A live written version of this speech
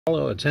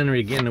Hello, it's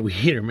Henry again, the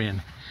Weed Eater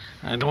Man.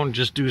 I don't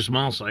just do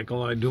small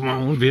cycle, I do my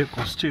own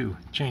vehicles too.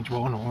 Change my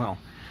own oil.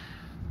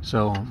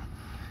 So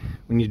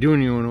when you're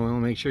doing your own oil,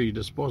 make sure you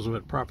dispose of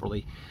it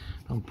properly.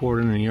 Don't pour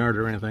it in the yard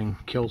or anything,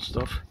 kill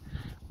stuff,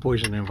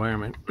 poison the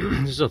environment.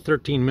 This is a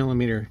 13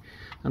 millimeter.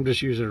 I'm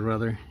just using it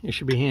rather. It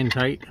should be hand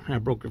tight. I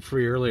broke it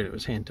free earlier, it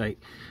was hand tight.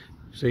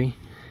 See?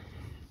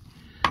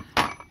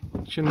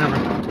 Should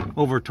never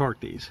over torque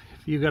these.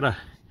 If you gotta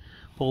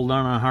pull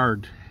down on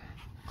hard,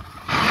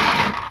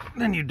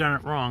 then you've done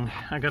it wrong.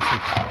 I got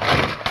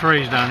some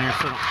trays down here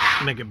so I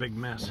don't make a big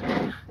mess,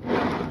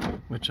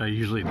 which I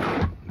usually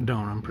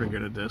don't. I'm pretty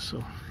good at this.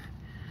 So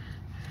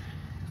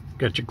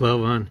got your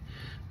glove on,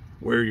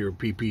 wear your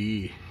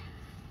PPE,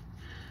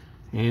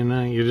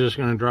 and you're just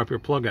going to drop your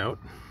plug out.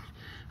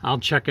 I'll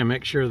check and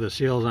make sure the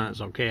seals on it's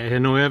okay. I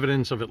had no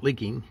evidence of it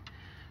leaking,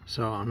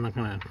 so I'm not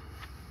going to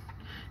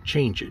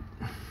change it.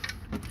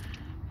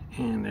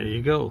 And there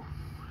you go.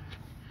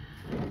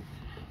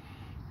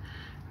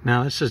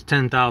 Now this is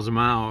 10,000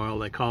 mile oil,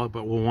 they call it,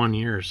 but we're 1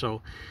 year.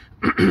 So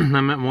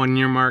I'm at 1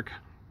 year mark.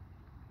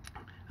 I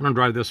don't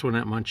drive this one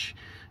that much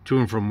to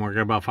and from work. I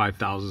got about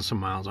 5,000 some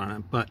miles on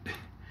it, but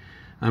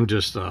I'm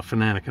just a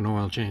fanatic in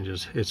oil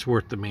changes. It's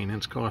worth the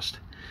maintenance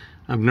cost.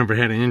 I've never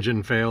had an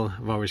engine fail.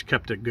 I've always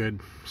kept it good.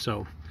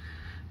 So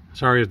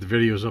sorry if the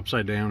video is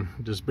upside down.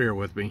 Just bear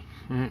with me.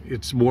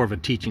 It's more of a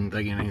teaching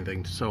thing than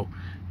anything. So,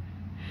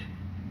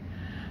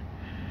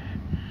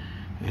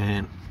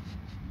 and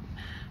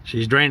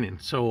she's draining.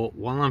 So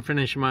while I'm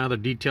finishing my other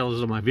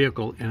details of my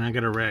vehicle, and I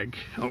got a rag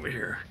over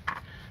here.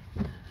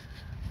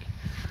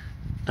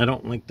 I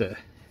don't like to,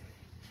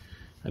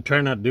 I try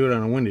not to do it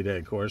on a windy day,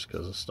 of course,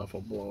 because the stuff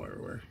will blow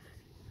everywhere.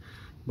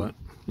 But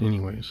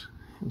anyways,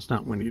 it's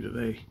not windy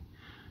today.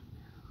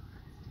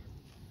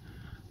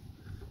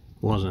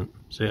 Wasn't.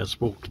 See, I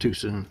spoke too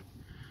soon.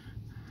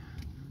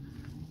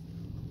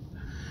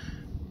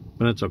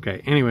 But it's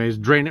okay. Anyways,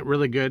 drain it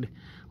really good.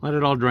 Let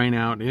it all drain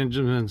out. The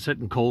engine's been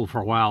sitting cold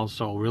for a while,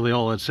 so really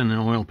all that's in an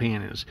oil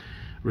pan is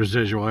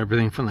residual.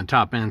 Everything from the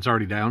top end's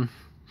already down.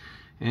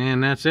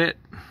 And that's it.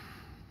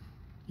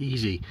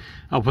 Easy.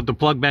 I'll put the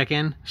plug back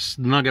in,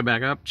 snug it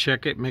back up,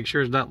 check it, make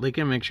sure it's not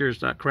leaking, make sure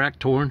it's not cracked,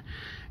 torn,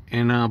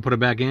 and I'll put it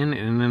back in,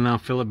 and then I'll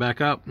fill it back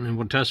up, and then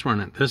we'll test run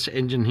it. This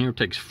engine here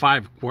takes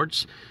 5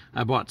 quarts.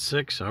 I bought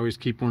 6. I always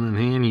keep one in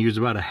hand. Use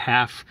about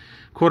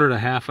quarter to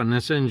half on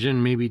this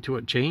engine, maybe to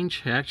a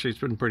change. Actually, it's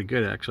been pretty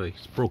good, actually.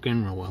 It's broke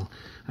in real well.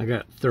 I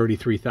got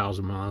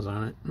 33,000 miles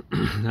on it.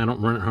 I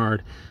don't run it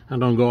hard. I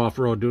don't go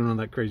off-road doing all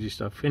that crazy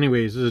stuff.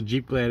 Anyways, this is a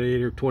Jeep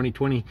Gladiator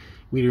 2020.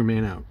 Weed Eater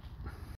Man out.